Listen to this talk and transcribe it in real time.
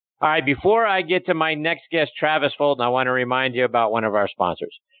All right, before I get to my next guest, Travis Fulton, I want to remind you about one of our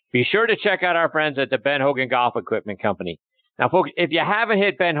sponsors. Be sure to check out our friends at the Ben Hogan Golf Equipment Company. Now, folks, if you haven't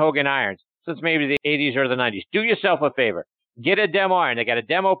hit Ben Hogan irons since maybe the 80s or the 90s, do yourself a favor. Get a demo iron. They got a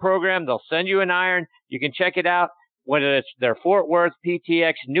demo program. They'll send you an iron. You can check it out, whether it's their Fort Worth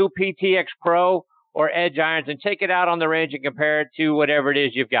PTX, new PTX Pro, or Edge irons, and take it out on the range and compare it to whatever it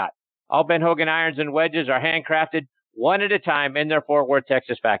is you've got. All Ben Hogan irons and wedges are handcrafted one at a time in their Fort Worth,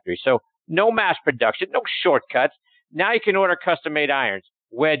 Texas factory. So no mass production, no shortcuts. Now you can order custom-made irons,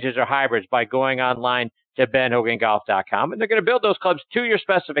 wedges, or hybrids by going online to benhogangolf.com, and they're going to build those clubs to your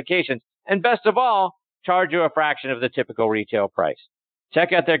specifications, and best of all, charge you a fraction of the typical retail price.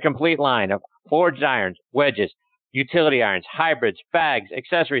 Check out their complete line of forged irons, wedges, utility irons, hybrids, bags,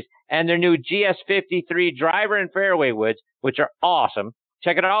 accessories, and their new GS53 driver and fairway woods, which are awesome.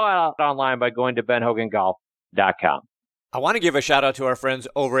 Check it all out online by going to benhogangolf.com. I want to give a shout out to our friends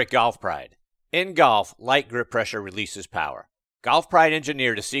over at Golf Pride. In golf, light grip pressure releases power. Golf Pride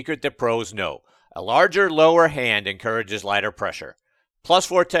engineered a secret that pros know. A larger, lower hand encourages lighter pressure. Plus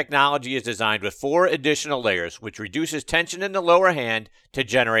 4 technology is designed with 4 additional layers, which reduces tension in the lower hand to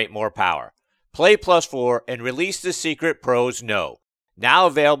generate more power. Play Plus 4 and release the secret pros know. Now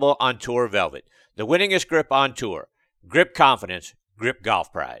available on Tour Velvet, the winningest grip on tour. Grip confidence, grip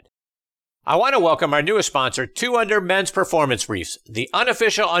golf pride. I want to welcome our newest sponsor, 2 Under Men's Performance Briefs, the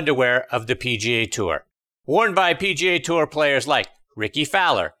unofficial underwear of the PGA Tour. Worn by PGA Tour players like Ricky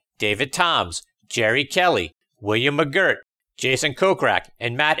Fowler, David Toms, Jerry Kelly, William McGirt, Jason Kokrak,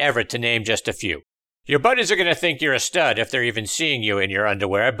 and Matt Everett, to name just a few. Your buddies are going to think you're a stud if they're even seeing you in your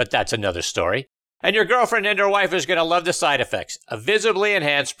underwear, but that's another story. And your girlfriend and her wife is going to love the side effects, a visibly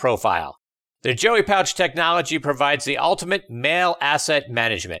enhanced profile. The Joey Pouch technology provides the ultimate male asset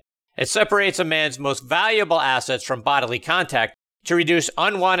management. It separates a man's most valuable assets from bodily contact to reduce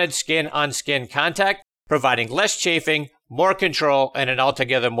unwanted skin-on-skin contact, providing less chafing, more control, and an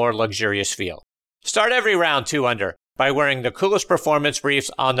altogether more luxurious feel. Start every round 2 under by wearing the coolest performance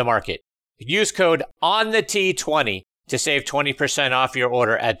briefs on the market. Use code ONTHET20 to save 20% off your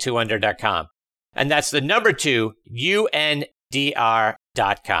order at 2under.com. And that's the number 2, UNDR.com.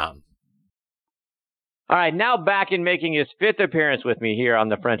 All right, now back in making his 5th appearance with me here on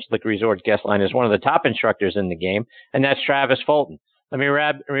the French Lick Resorts guest line is one of the top instructors in the game, and that's Travis Fulton. Let me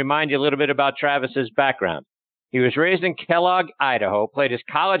remind you a little bit about Travis's background. He was raised in Kellogg, Idaho, played his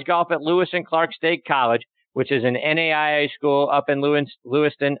college golf at Lewis and Clark State College, which is an NAIA school up in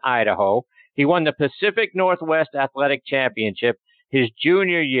Lewiston, Idaho. He won the Pacific Northwest Athletic Championship his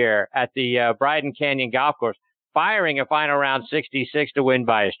junior year at the Bryden Canyon Golf Course, firing a final round 66 to win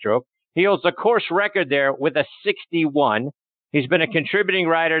by a stroke. He holds the course record there with a 61. He's been a contributing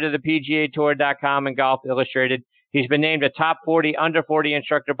writer to the PGA Tour.com and Golf Illustrated. He's been named a top 40 under 40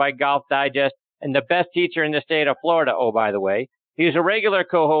 instructor by Golf Digest and the best teacher in the state of Florida, oh, by the way. He's a regular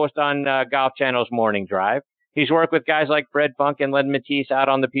co-host on Golf Channel's Morning Drive. He's worked with guys like Fred Funk and Len Matisse out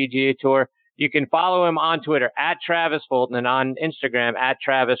on the PGA Tour. You can follow him on Twitter at Travis Fulton and on Instagram at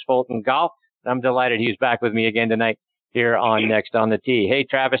Travis Fulton Golf. I'm delighted he's back with me again tonight here on Next on the Tee. Hey,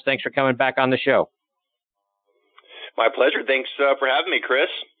 Travis, thanks for coming back on the show. My pleasure. Thanks for having me, Chris.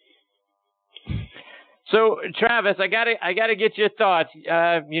 So, Travis, I gotta get your thoughts.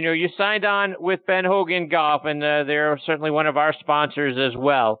 You signed on with Ben Hogan Golf, and they're certainly one of our sponsors as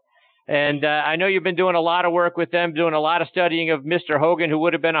well. And I know you've been doing a lot of work with them, doing a lot of studying of Mr. Hogan, who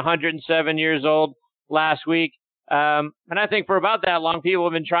would have been 107 years old last week. And I think for about that long, people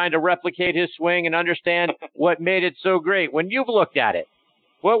have been trying to replicate his swing and understand what made it so great. When you've looked at it,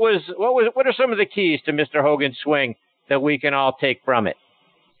 what are some of the keys to Mr. Hogan's swing that we can all take from it?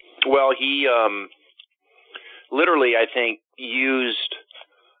 Well, he literally, I think, used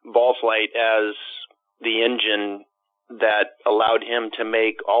ball flight as the engine that allowed him to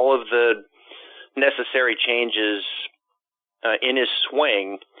make all of the necessary changes in his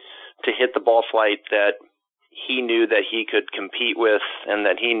swing to hit the ball flight that he knew that he could compete with and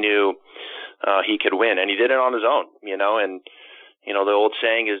that he knew he could win. And he did it on his own, and, the old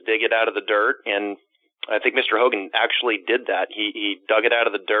saying is dig it out of the dirt. And I think Mr. Hogan actually did that. He dug it out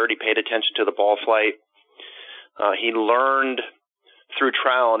of the dirt. He paid attention to the ball flight. He learned through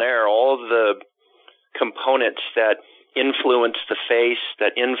trial and error all of the components that influence the face,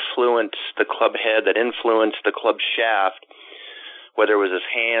 that influence the club head, that influence the club shaft, whether it was his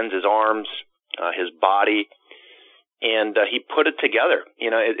hands, his arms, his body, and he put it together.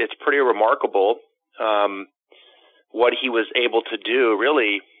 It's pretty remarkable what he was able to do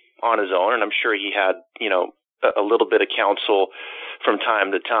really on his own, and I'm sure he had, a little bit of counsel from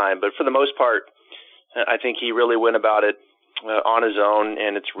time to time, but for the most part, I think he really went about it on his own,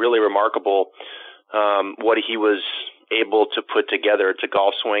 and it's really remarkable what he was able to put together. It's a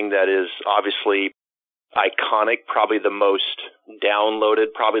golf swing that is obviously iconic, probably the most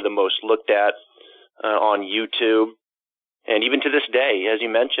downloaded, probably the most looked at on YouTube. And even to this day, as you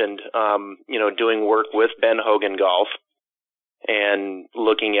mentioned, doing work with Ben Hogan Golf and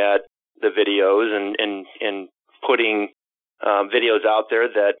looking at the videos and putting videos out there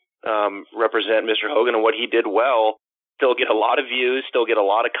that represent Mr. Hogan and what he did well, still get a lot of views, still get a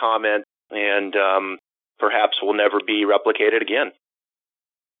lot of comments, and perhaps will never be replicated again.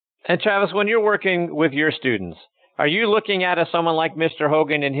 And Travis, when you're working with your students, are you looking at someone like Mr.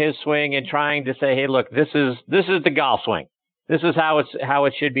 Hogan and his swing and trying to say, hey, look, this is the golf swing. This is how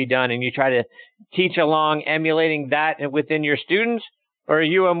it should be done, and you try to teach along, emulating that within your students? Or are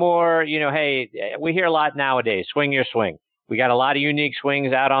you a more, hey, we hear a lot nowadays, swing your swing. We got a lot of unique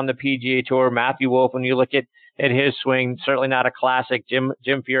swings out on the PGA Tour. Matthew Wolff, when you look at his swing, certainly not a classic. Jim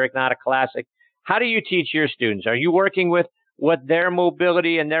Furyk, not a classic. How do you teach your students? Are you working with what their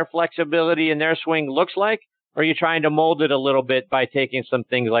mobility and their flexibility and their swing looks like? Or are you trying to mold it a little bit by taking some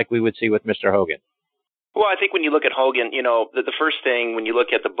things like we would see with Mr. Hogan? Well, I think when you look at Hogan, the first thing when you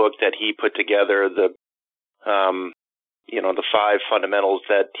look at the book that he put together, the 5 fundamentals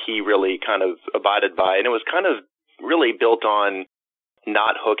that he really kind of abided by, and it was kind of really built on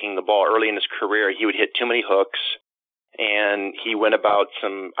not hooking the ball. Early in his career, he would hit too many hooks, and he went about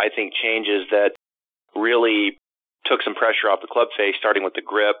some, I think, changes that really took some pressure off the club face, starting with the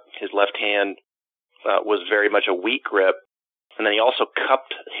grip. His left hand was very much a weak grip. And then he also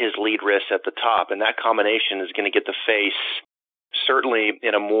cupped his lead wrist at the top. And that combination is going to get the face certainly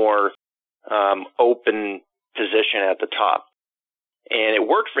in a more open position at the top. And it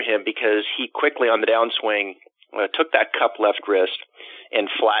worked for him because he quickly on the downswing took that cupped left wrist and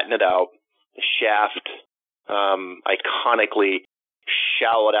flattened it out. The shaft iconically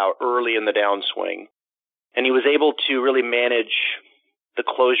shallowed out early in the downswing. And he was able to really manage the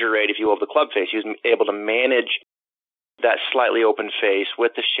closure rate, if you will, of the club face. He was able to manage that slightly open face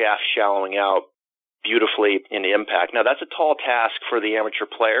with the shaft shallowing out beautifully in impact. Now, that's a tall task for the amateur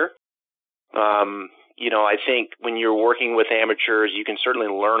player. I think when you're working with amateurs, you can certainly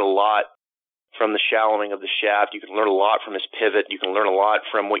learn a lot from the shallowing of the shaft. You can learn a lot from his pivot. You can learn a lot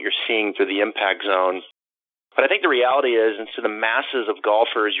from what you're seeing through the impact zone. But I think the reality is, and to the masses of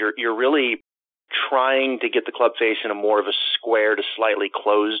golfers, you're really trying to get the club face in a more of a square to slightly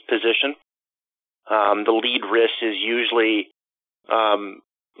closed position. The lead wrist is usually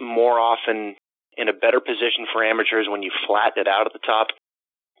more often in a better position for amateurs when you flatten it out at the top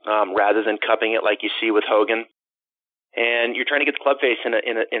rather than cupping it like you see with Hogan. And you're trying to get the club face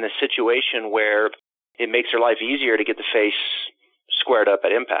in a situation where it makes their life easier to get the face squared up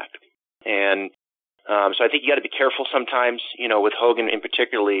at impact. And so I think you got to be careful sometimes, with Hogan in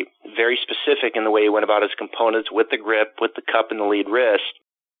particularly, very specific in the way he went about his components with the grip, with the cup and the lead wrist.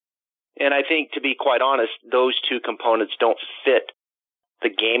 And I think, to be quite honest, those two components don't fit the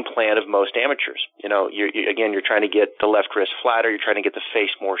game plan of most amateurs. You're trying to get the left wrist flatter, you're trying to get the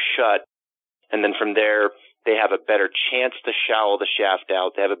face more shut, and then from there, they have a better chance to shallow the shaft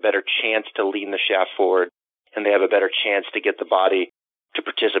out, they have a better chance to lean the shaft forward, and they have a better chance to get the body to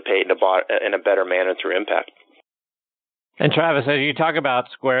participate in a better manner through impact. And Travis, as you talk about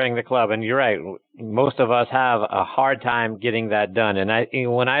squaring the club, and you're right, most of us have a hard time getting that done.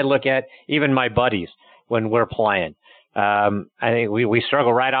 And when I look at even my buddies when we're playing, I think we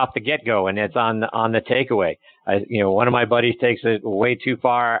struggle right off the get-go, and it's on the takeaway. One of my buddies takes it way too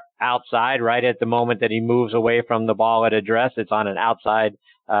far outside right at the moment that he moves away from the ball at address. It's on an outside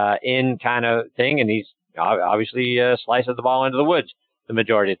in kind of thing, and he's obviously slices the ball into the woods the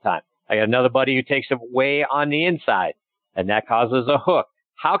majority of the time. I got another buddy who takes it way on the inside, and that causes a hook.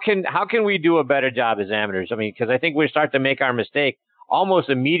 How can we do a better job as amateurs? I mean, because I think we start to make our mistake almost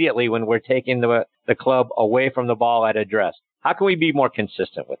immediately when we're taking the club away from the ball at address. How can we be more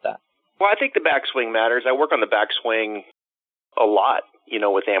consistent with that? Well, I think the backswing matters. I work on the backswing a lot,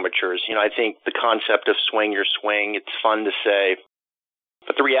 with amateurs. I think the concept of swing your swing, it's fun to say.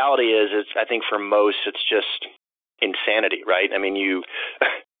 But the reality is, I think for most, it's just insanity, right? I mean, you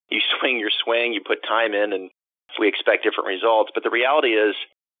swing your swing, you put time in, and we expect different results. But the reality is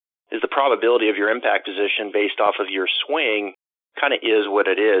the probability of your impact position based off of your swing kind of is what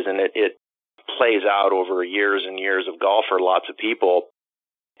it is. And it plays out over years and years of golf for lots of people.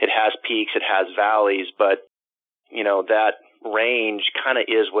 It has peaks, it has valleys, but, that range kind of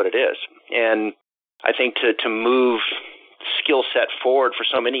is what it is. And I think to move skill set forward for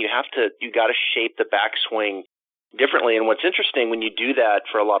so many, you got to shape the backswing differently. And what's interesting, when you do that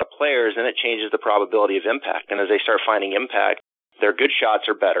for a lot of players, then it changes the probability of impact. And as they start finding impact, their good shots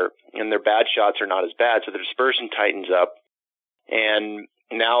are better and their bad shots are not as bad. So the dispersion tightens up. And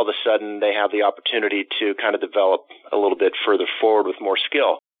now all of a sudden they have the opportunity to kind of develop a little bit further forward with more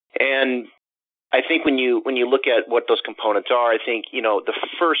skill. And I think when you look at what those components are, I think, the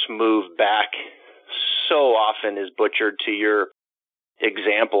first move back so often is butchered to your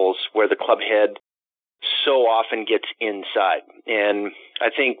examples where the club head so often gets inside. And I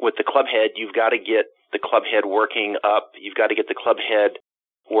think with the club head, you've got to get the club head working up. You've got to get the club head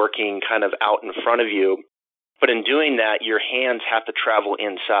working kind of out in front of you. But in doing that, your hands have to travel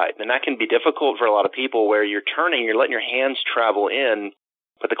inside. And that can be difficult for a lot of people where you're turning, you're letting your hands travel in,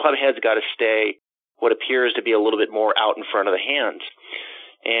 but the club head's got to stay what appears to be a little bit more out in front of the hands.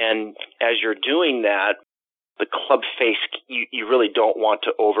 And as you're doing that, the club face, you really don't want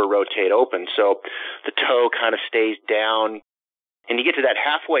to over-rotate open. So the toe kind of stays down. And you get to that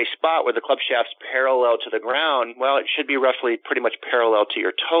halfway spot where the club shaft's parallel to the ground, well, it should be roughly pretty much parallel to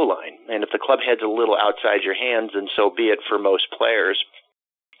your toe line. And if the club head's a little outside your hands, then so be it for most players.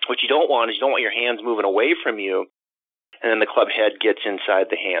 What you don't want is you don't want your hands moving away from you, and then the club head gets inside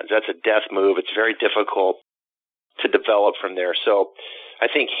the hands. That's a death move. It's very difficult to develop from there. So I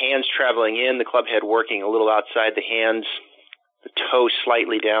think hands traveling in, the club head working a little outside the hands, the toe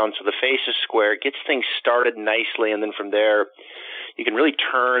slightly down so the face is square, gets things started nicely, and then from there you can really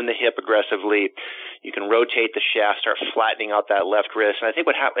turn the hip aggressively. You can rotate the shaft, start flattening out that left wrist. And I think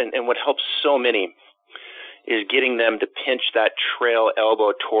what helps so many is getting them to pinch that trail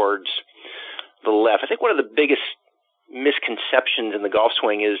elbow towards the left. I think one of the biggest misconceptions in the golf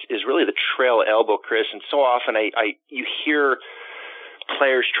swing is really the trail elbow, Chris. And so often you hear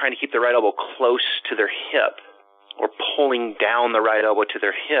players trying to keep the right elbow close to their hip or pulling down the right elbow to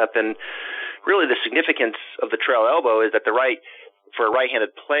their hip. And really the significance of the trail elbow is that for a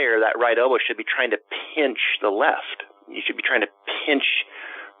right-handed player, that right elbow should be trying to pinch the left. You should be trying to pinch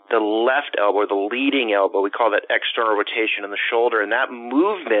the left elbow, the leading elbow. We call that external rotation in the shoulder. And that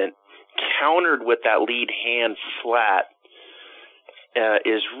movement countered with that lead hand flat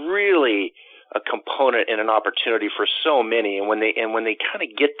is really a component and an opportunity for so many. And when they kind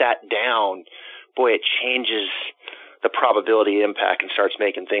of get that down, boy, it changes the probability of impact and starts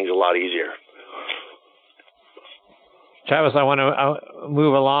making things a lot easier. Travis, I want to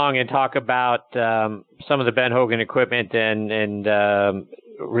move along and talk about some of the Ben Hogan equipment and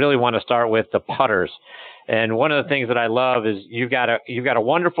really want to start with the putters. And one of the things that I love is you've got a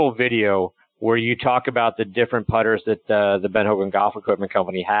wonderful video where you talk about the different putters that the Ben Hogan Golf Equipment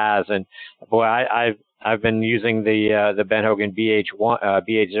Company has. And boy, I've been using the Ben Hogan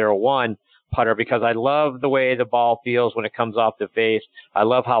BH01 putter because I love the way the ball feels when it comes off the face. I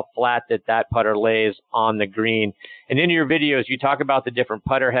love how flat that putter lays on the green. And in your videos, you talk about the different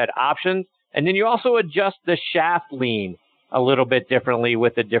putter head options, and then you also adjust the shaft lean a little bit differently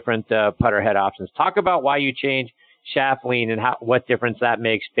with the different putter head options. Talk about why you change shaft lean and what difference that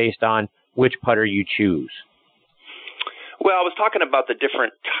makes based on which putter you choose. Well, I was talking about the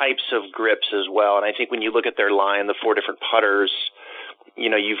different types of grips as well, and I think when you look at their line, the 4 different putters,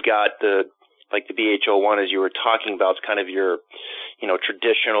 you've got the BH01, as you were talking about, it's kind of your,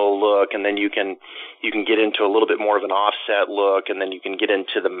 traditional look, and then you can get into a little bit more of an offset look, and then you can get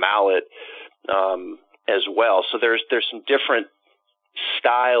into the mallet as well. So there's some different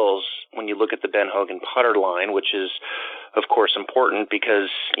styles when you look at the Ben Hogan putter line, which is, of course, important because,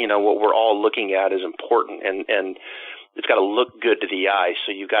 what we're all looking at is important, and it's got to look good to the eye.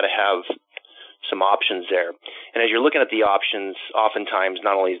 So you've got to have some options there. And as you're looking at the options, oftentimes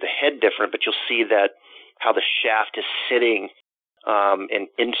not only is the head different, but you'll see that how the shaft is sitting and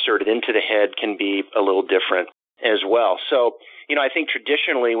inserted into the head can be a little different as well. So, I think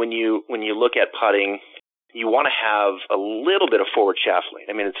traditionally when you look at putting, you want to have a little bit of forward shaft lean.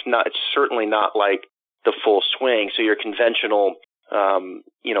 I mean, it's certainly not like the full swing. So your conventional,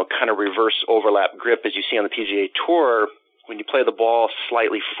 kind of reverse overlap grip as you see on the PGA Tour, when you play the ball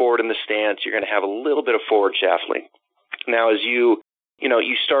slightly forward in the stance, you're going to have a little bit of forward shaft lean. Now, as you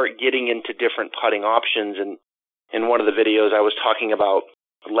start getting into different putting options, and in one of the videos I was talking about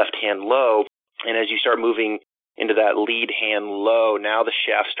left hand low, and as you start moving into that lead hand low, now the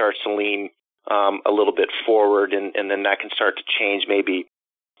shaft starts to lean a little bit forward, and then that can start to change maybe,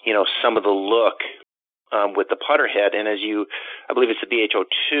 some of the look with the putter head. And I believe it's the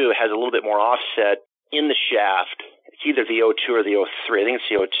BH02, has a little bit more offset in the shaft. It's either the 02 or the 03. I think it's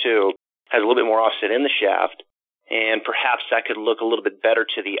the 02. Has a little bit more offset in the shaft, and perhaps that could look a little bit better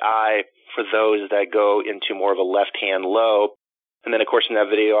to the eye for those that go into more of a left-hand low. And then, of course, in that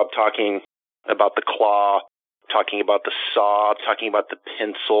video, I'm talking about the claw, talking about the saw, talking about the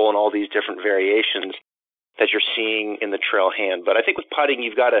pencil, and all these different variations that you're seeing in the trail hand. But I think with putting,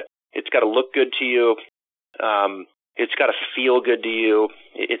 it's got to look good to you. It's got to feel good to you.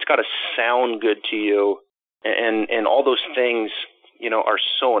 It's got to sound good to you. And all those things, are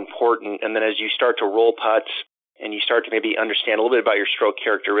so important. And then as you start to roll putts and you start to maybe understand a little bit about your stroke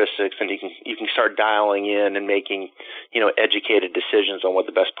characteristics, then you can start dialing in and making, educated decisions on what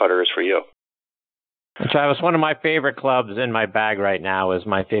the best putter is for you. And Travis, one of my favorite clubs in my bag right now is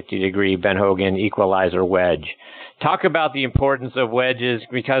my 50-degree Ben Hogan Equalizer Wedge. Talk about the importance of wedges,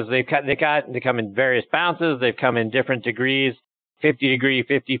 because they come in various bounces. They've come in different degrees, 50-degree,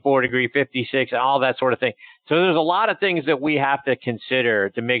 54-degree, 56, and all that sort of thing. So there's a lot of things that we have to consider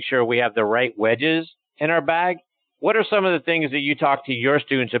to make sure we have the right wedges in our bag. What are some of the things that you talk to your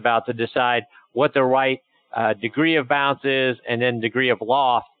students about to decide what the right degree of bounce is, and then degree of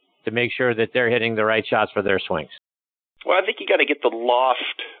loft, to make sure that they're hitting the right shots for their swings? Well, I think you got to get the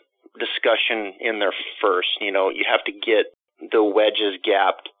loft discussion in there first. You have to get the wedges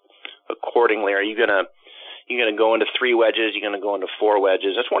gapped accordingly. Are you gonna go into 3 wedges? You're gonna go into 4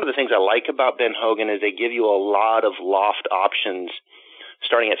 wedges? That's one of the things I like about Ben Hogan, is they give you a lot of loft options,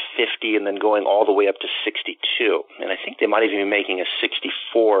 starting at 50 and then going all the way up to 62. And I think they might even be making a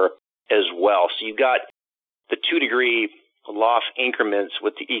 64 as well. So you got the 2-degree loft increments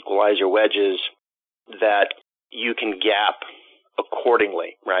with the equalizer wedges that you can gap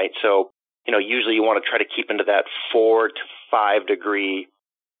accordingly, right? So, usually you want to try to keep into that 4 to 5 degree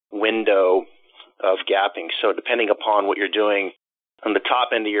window of gapping. So depending upon what you're doing on the top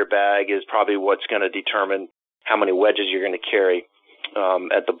end of your bag is probably what's going to determine how many wedges you're going to carry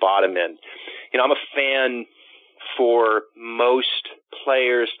at the bottom end. I'm a fan for most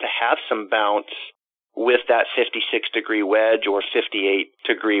players to have some bounce with that 56-degree wedge or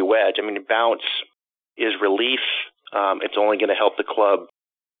 58-degree wedge. I mean, bounce is relief. It's only going to help the club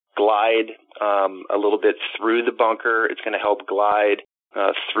glide a little bit through the bunker. It's going to help glide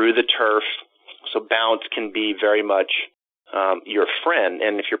through the turf. So bounce can be very much your friend.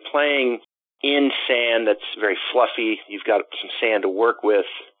 And if you're playing in sand that's very fluffy, you've got some sand to work with,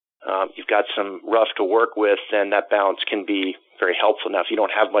 you've got some rough to work with, then that bounce can be very helpful. Now, if you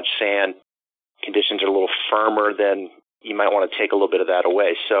don't have much sand, conditions are a little firmer, then you might want to take a little bit of that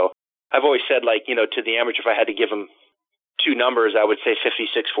away. So I've always said, to the amateur, if I had to give them 2 numbers, I would say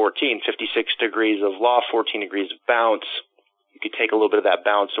 56-14, 56 degrees of loft, 14 degrees of bounce. You could take a little bit of that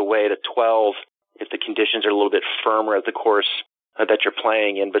bounce away to 12 if the conditions are a little bit firmer at the course that you're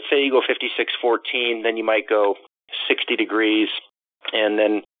playing in. But say you go 56-14, then you might go 60 degrees, and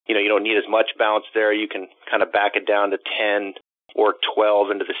then, you don't need as much bounce there. You can kind of back it down to 10 or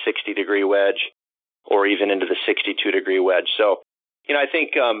 12 into the 60-degree wedge, or even into the 62-degree wedge. So, I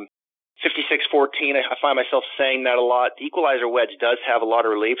think 56-14, I find myself saying that a lot. The equalizer wedge does have a lot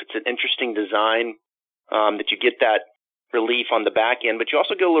of relief. It's an interesting design that you get that relief on the back end, but you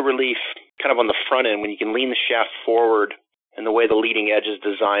also get a little relief kind of on the front end when you can lean the shaft forward, and the way the leading edge is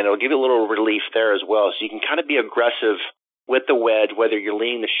designed, it'll give you a little relief there as well. So you can kind of be aggressive with the wedge, whether you're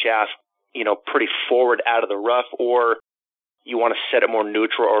leaning the shaft, pretty forward out of the rough, or you want to set it more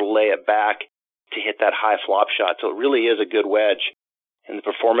neutral or lay it back to hit that high flop shot. So it really is a good wedge, and the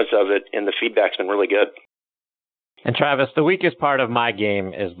performance of it and the feedback's been really good. And Travis, the weakest part of my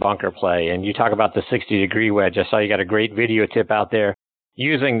game is bunker play. And you talk about the 60-degree wedge. I saw you got a great video tip out there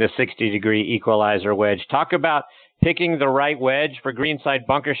using the 60-degree equalizer wedge. Talk about picking the right wedge for greenside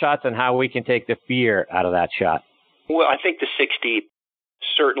bunker shots and how we can take the fear out of that shot. Well, I think the 60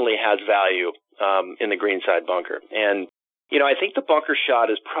 certainly has value in the greenside bunker. And I think the bunker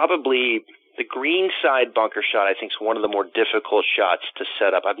shot is probably the greenside bunker shot. I think is one of the more difficult shots to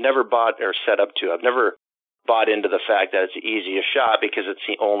set up. I've never bought into the fact that it's the easiest shot because it's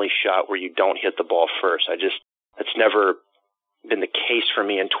the only shot where you don't hit the ball first. That's never been the case for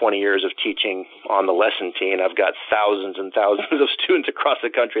me in 20 years of teaching on the lesson team. I've got thousands and thousands of students across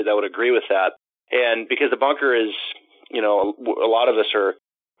the country that would agree with that. And because the bunker is, a lot of us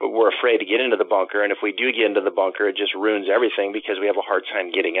we're afraid to get into the bunker. And if we do get into the bunker, it just ruins everything because we have a hard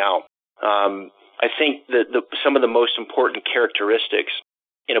time getting out. I think that some of the most important characteristics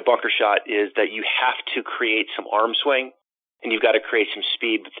in a bunker shot is that you have to create some arm swing, and you've got to create some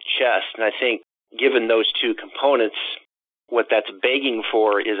speed with the chest. And I think given those 2 components, what that's begging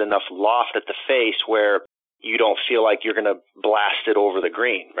for is enough loft at the face where you don't feel like you're going to blast it over the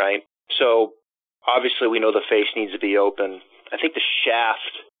green, right? So obviously we know the face needs to be open. I think the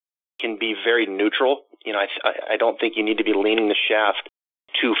shaft can be very neutral. I don't think you need to be leaning the shaft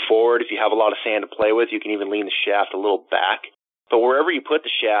too forward. If you have a lot of sand to play with, you can even lean the shaft a little back But wherever you put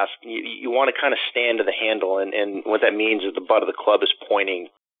the shaft, you want to kind of stand to the handle, and what that means is the butt of the club is pointing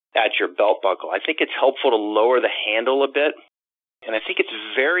at your belt buckle. I think it's helpful to lower the handle a bit, and I think it's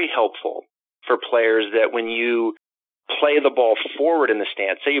very helpful for players that when you play the ball forward in the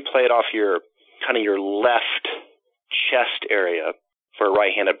stance, say you play it off your left chest area for a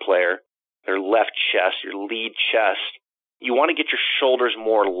right-handed player, their left chest, your lead chest, you want to get your shoulders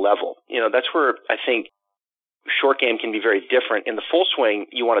more level. That's where I think short game can be very different. In the full swing,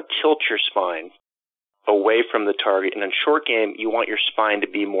 you want to tilt your spine away from the target. And in short game, you want your spine to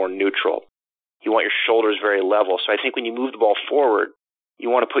be more neutral. You want your shoulders very level. So I think when you move the ball forward, you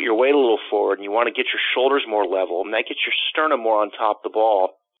want to put your weight a little forward, and you want to get your shoulders more level, and that gets your sternum more on top of the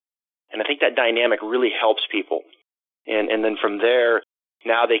ball. And I think that dynamic really helps people. And then from there,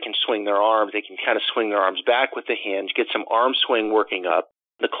 now they can swing their arms. They can kind of swing their arms back with the hinge, get some arm swing working up.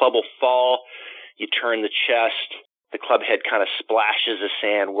 The club will fall. You turn the chest. The club head kind of splashes the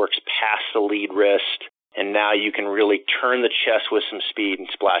sand, works past the lead wrist, and now you can really turn the chest with some speed and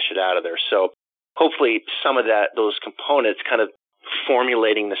splash it out of there. So hopefully some of those components kind of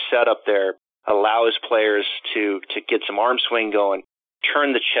formulating the setup there allows players to get some arm swing going,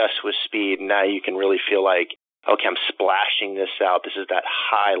 turn the chest with speed, and now you can really feel like, okay, I'm splashing this out. This is that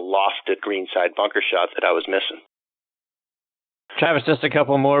high, lofted greenside bunker shot that I was missing. Travis, just a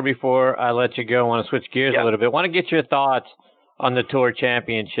couple more before I let you go. I want to switch gears a little bit. I want to get your thoughts on the Tour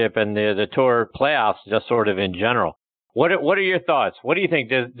Championship and the Tour playoffs, just sort of in general. What are your thoughts? What do you think?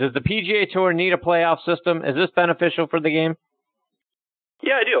 Does the PGA Tour need a playoff system? Is this beneficial for the game?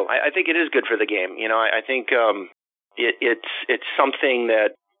 Yeah, I do. I think it is good for the game. I think it's something that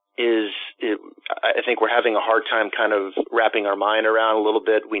I think we're having a hard time kind of wrapping our mind around a little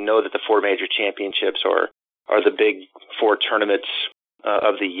bit. We know that the 4 major championships are the big 4 tournaments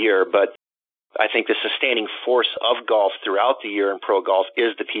of the year, but I think the sustaining force of golf throughout the year in pro golf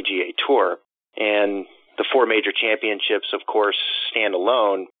is the PGA Tour. And the 4 major championships, of course, stand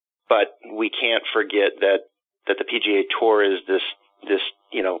alone, but we can't forget that the PGA Tour is this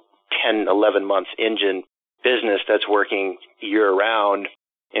 10, 11 month engine business that's working year round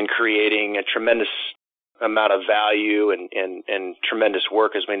and creating a tremendous amount of value and tremendous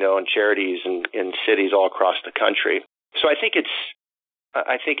work, as we know, in charities and in cities all across the country. So I think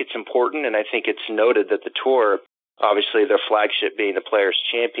it's important, and I think it's noted that the Tour, obviously their flagship being the Players'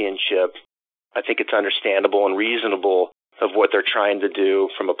 Championship, I think it's understandable and reasonable of what they're trying to do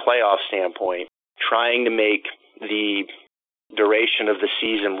from a playoff standpoint, trying to make the duration of the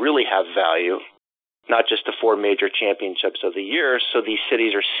season really have value, not just the 4 major championships of the year. So these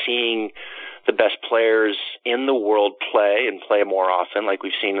cities are seeing the best players in the world play and play more often, like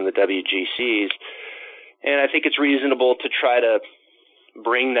we've seen in the WGCs. And I think it's reasonable to try to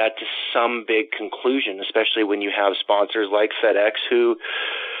bring that to some big conclusion, especially when you have sponsors like FedEx who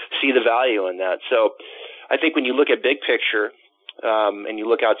see the value in that. So I think when you look at big picture and you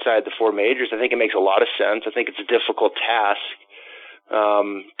look outside the 4 majors, I think it makes a lot of sense. I think it's a difficult task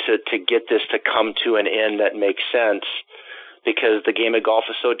to get this to come to an end that makes sense, because the game of golf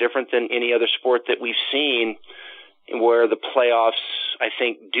is so different than any other sport that we've seen, where the playoffs, I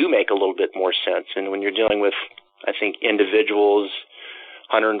think, do make a little bit more sense. And when you're dealing with, I think, individuals,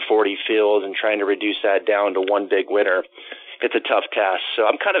 140 fields, and trying to reduce that down to one big winner, it's a tough task. So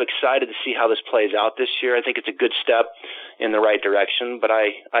I'm kind of excited to see how this plays out this year. I think it's a good step in the right direction, but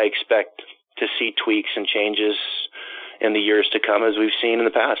I expect to see tweaks and changes in the years to come, as we've seen in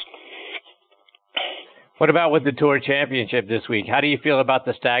the past. What about with the Tour Championship this week? How do you feel about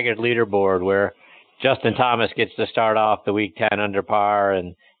the staggered leaderboard where Justin Thomas gets to start off the week 10 under par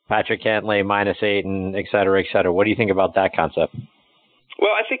and Patrick Cantlay -8 and et cetera, et cetera? What do you think about that concept?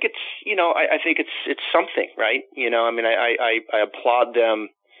 Well, I think I think it's something, right? I applaud them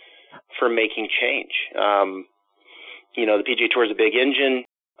for making change. The PGA Tour is a big engine,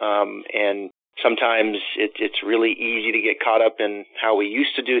 and sometimes it's really easy to get caught up in how we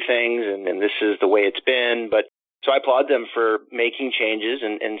used to do things, and this is the way it's been. But so I applaud them for making changes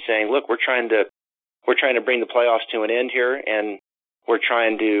and saying, look, we're trying to bring the playoffs to an end here, and we're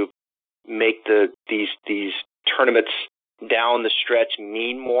trying to make these tournaments down the stretch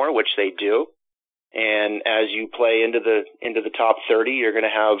mean more, which they do. And as you play into the top 30,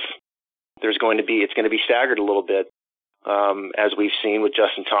 it's going to be staggered a little bit. As we've seen with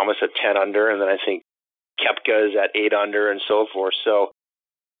Justin Thomas at 10 under, and then I think Koepka is at 8 under and so forth. So,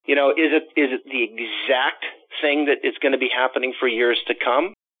 is it the exact thing that is going to be happening for years to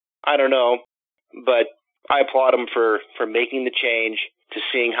come? I don't know, but I applaud them for making the change, to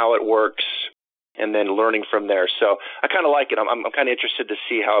seeing how it works, and then learning from there. So I kind of like it. I'm kind of interested to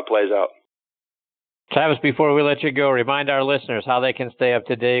see how it plays out. Travis, before we let you go, remind our listeners how they can stay up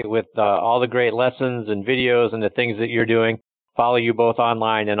to date with all the great lessons and videos and the things that you're doing. Follow you both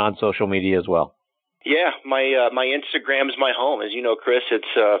online and on social media as well. Yeah, my Instagram's my home. As you know, Chris,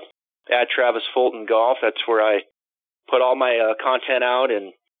 it's at Travis Fulton Golf. That's where I put all my content out,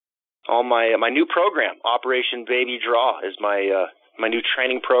 and all my new program, Operation Baby Draw, is my new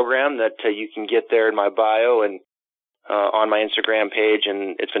training program that you can get there in my bio and on my Instagram page.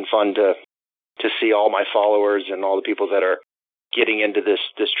 And it's been fun to see all my followers and all the people that are getting into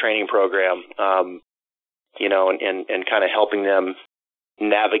this training program, and kind of helping them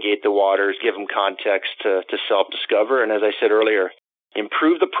navigate the waters, give them context to self-discover. And as I said earlier,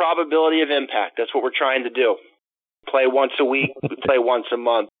 improve the probability of impact. That's what we're trying to do. Play once a week, play once a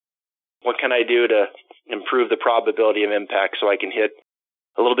month. What can I do to improve the probability of impact so I can hit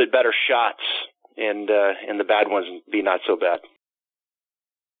a little bit better shots and the bad ones be not so bad?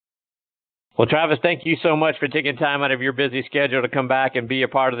 Well, Travis, thank you so much for taking time out of your busy schedule to come back and be a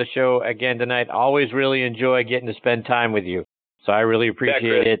part of the show again tonight. Always really enjoy getting to spend time with you. So I really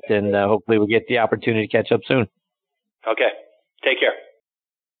appreciate it, and hopefully we'll get the opportunity to catch up soon. Okay. Take care.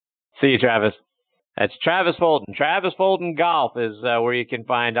 See you, Travis. That's Travis Fulton. Travis Fulton Golf is where you can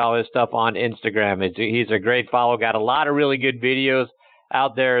find all his stuff on Instagram. He's a great follow. Got a lot of really good videos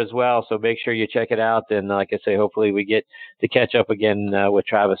out there as well, so make sure you check it out. And like I say, hopefully we get to catch up again with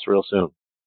Travis real soon.